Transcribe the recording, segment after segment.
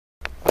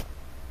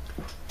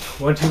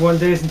21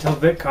 days until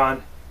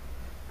VidCon.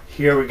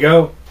 Here we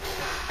go.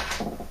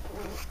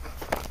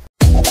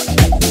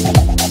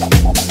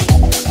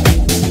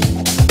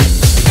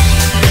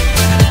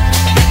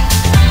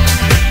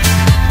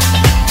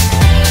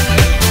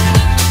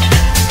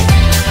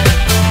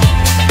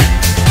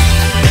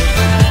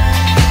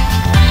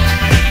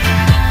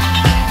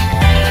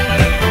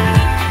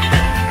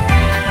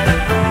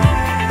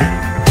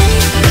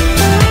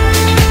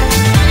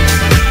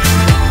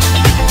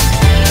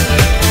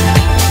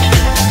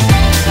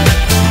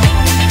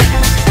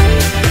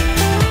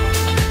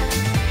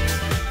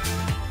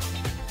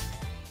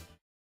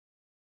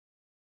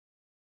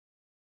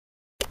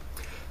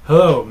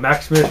 Hello,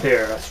 Max Smith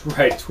here. That's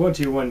right,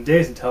 21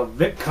 days until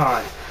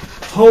VidCon.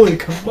 Holy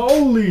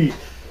camole!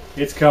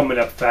 It's coming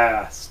up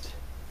fast.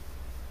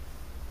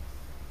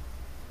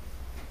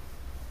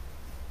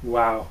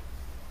 Wow.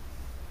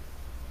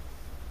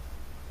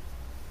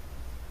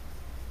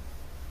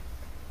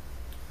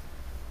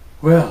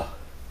 Well,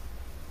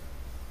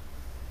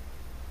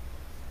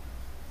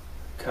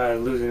 kind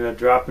of losing a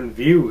drop in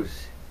views.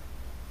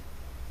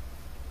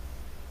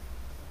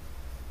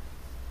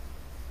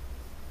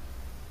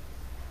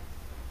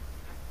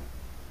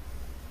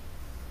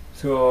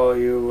 So all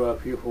you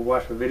people who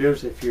watch my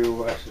videos, if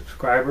you're a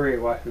subscriber and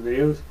you watch the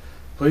videos,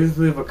 please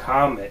leave a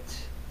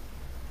comment.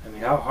 I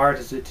mean, how hard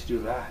is it to do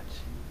that?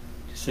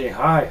 Just say,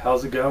 hi,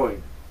 how's it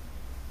going?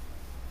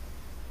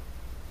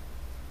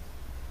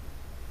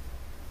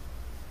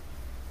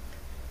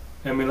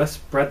 I mean, let's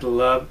spread the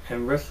love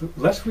and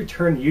let's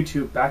return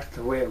YouTube back to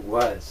the way it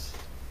was.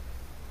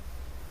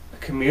 A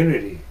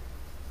community.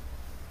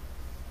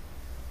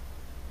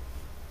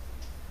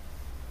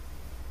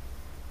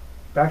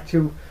 Back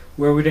to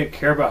where we didn't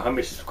care about how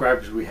many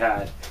subscribers we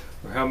had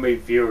or how many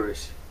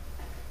viewers,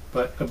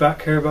 but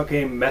care about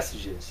getting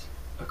messages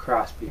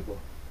across people.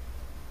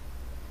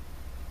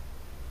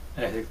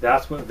 And I think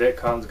that's what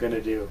VidCon's going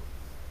to do.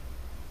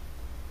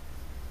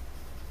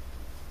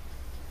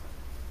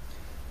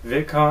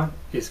 VidCon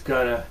is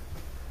going to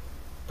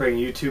bring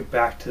YouTube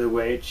back to the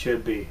way it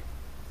should be.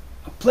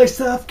 A place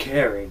of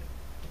caring.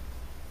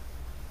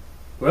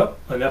 Well,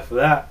 enough of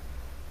that.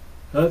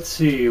 Let's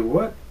see,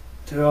 what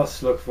else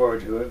to look forward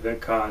to at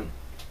VidCon?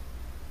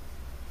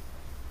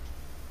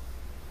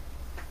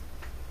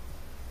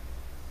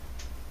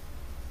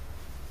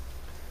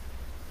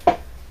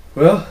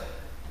 Well,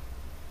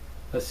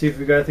 let's see if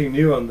we got anything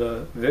new on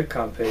the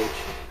VidCon page.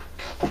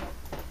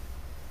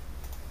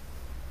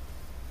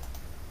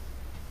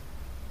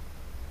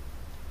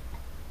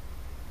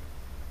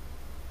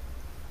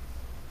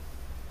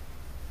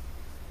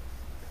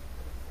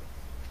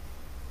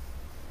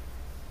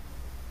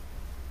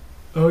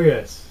 Oh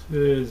yes, it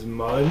is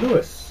Molly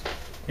Lewis.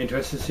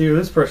 Interested to see who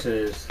this person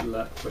is,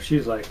 what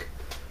she's like.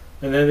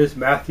 And then there's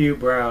Matthew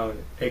Brown,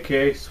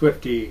 aka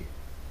Swifty.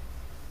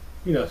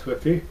 You know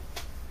Swifty.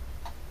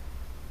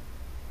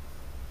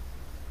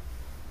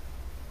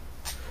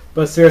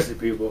 But seriously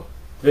people,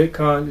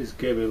 VidCon is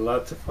giving me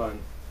lots of fun.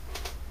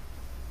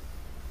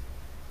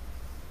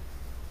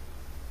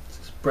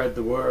 So spread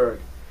the word.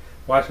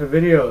 Watch my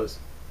videos.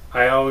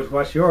 I always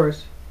watch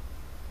yours.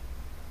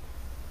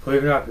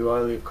 Believe it or not, people,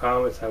 I leave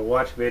comments, I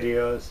watch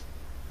videos.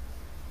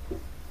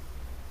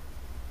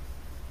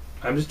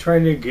 I'm just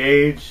trying to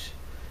engage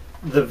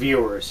the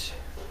viewers.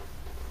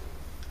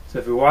 So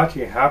if you're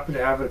watching and happen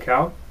to have an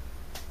account,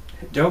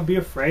 don't be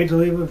afraid to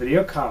leave a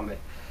video comment.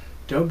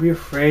 Don't be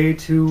afraid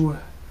to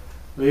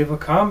leave a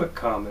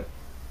comment.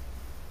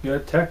 You know,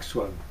 text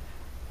one.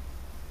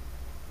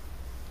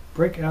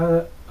 Break out of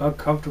that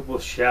uncomfortable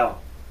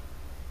shell.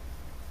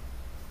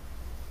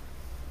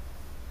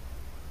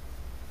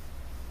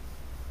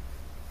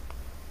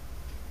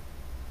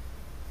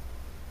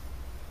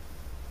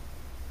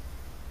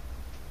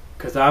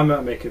 Because I'm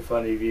not making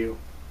fun of you.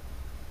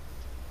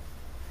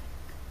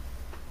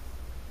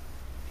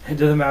 It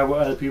doesn't matter what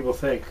other people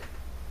think.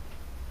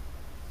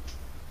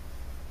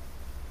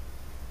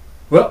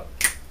 Well,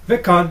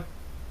 VidCon.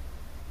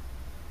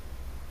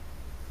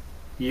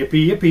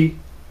 Yippee yippee.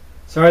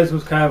 Sorry this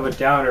was kind of a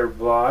downer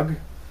vlog,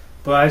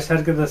 but I just had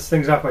to get those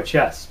things off my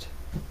chest.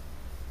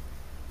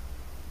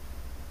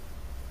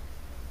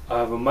 I'll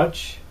have a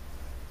much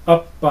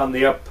up on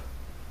the up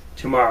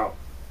tomorrow.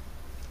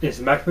 It's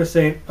Max Smith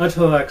saying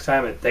until next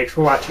time, and thanks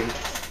for watching.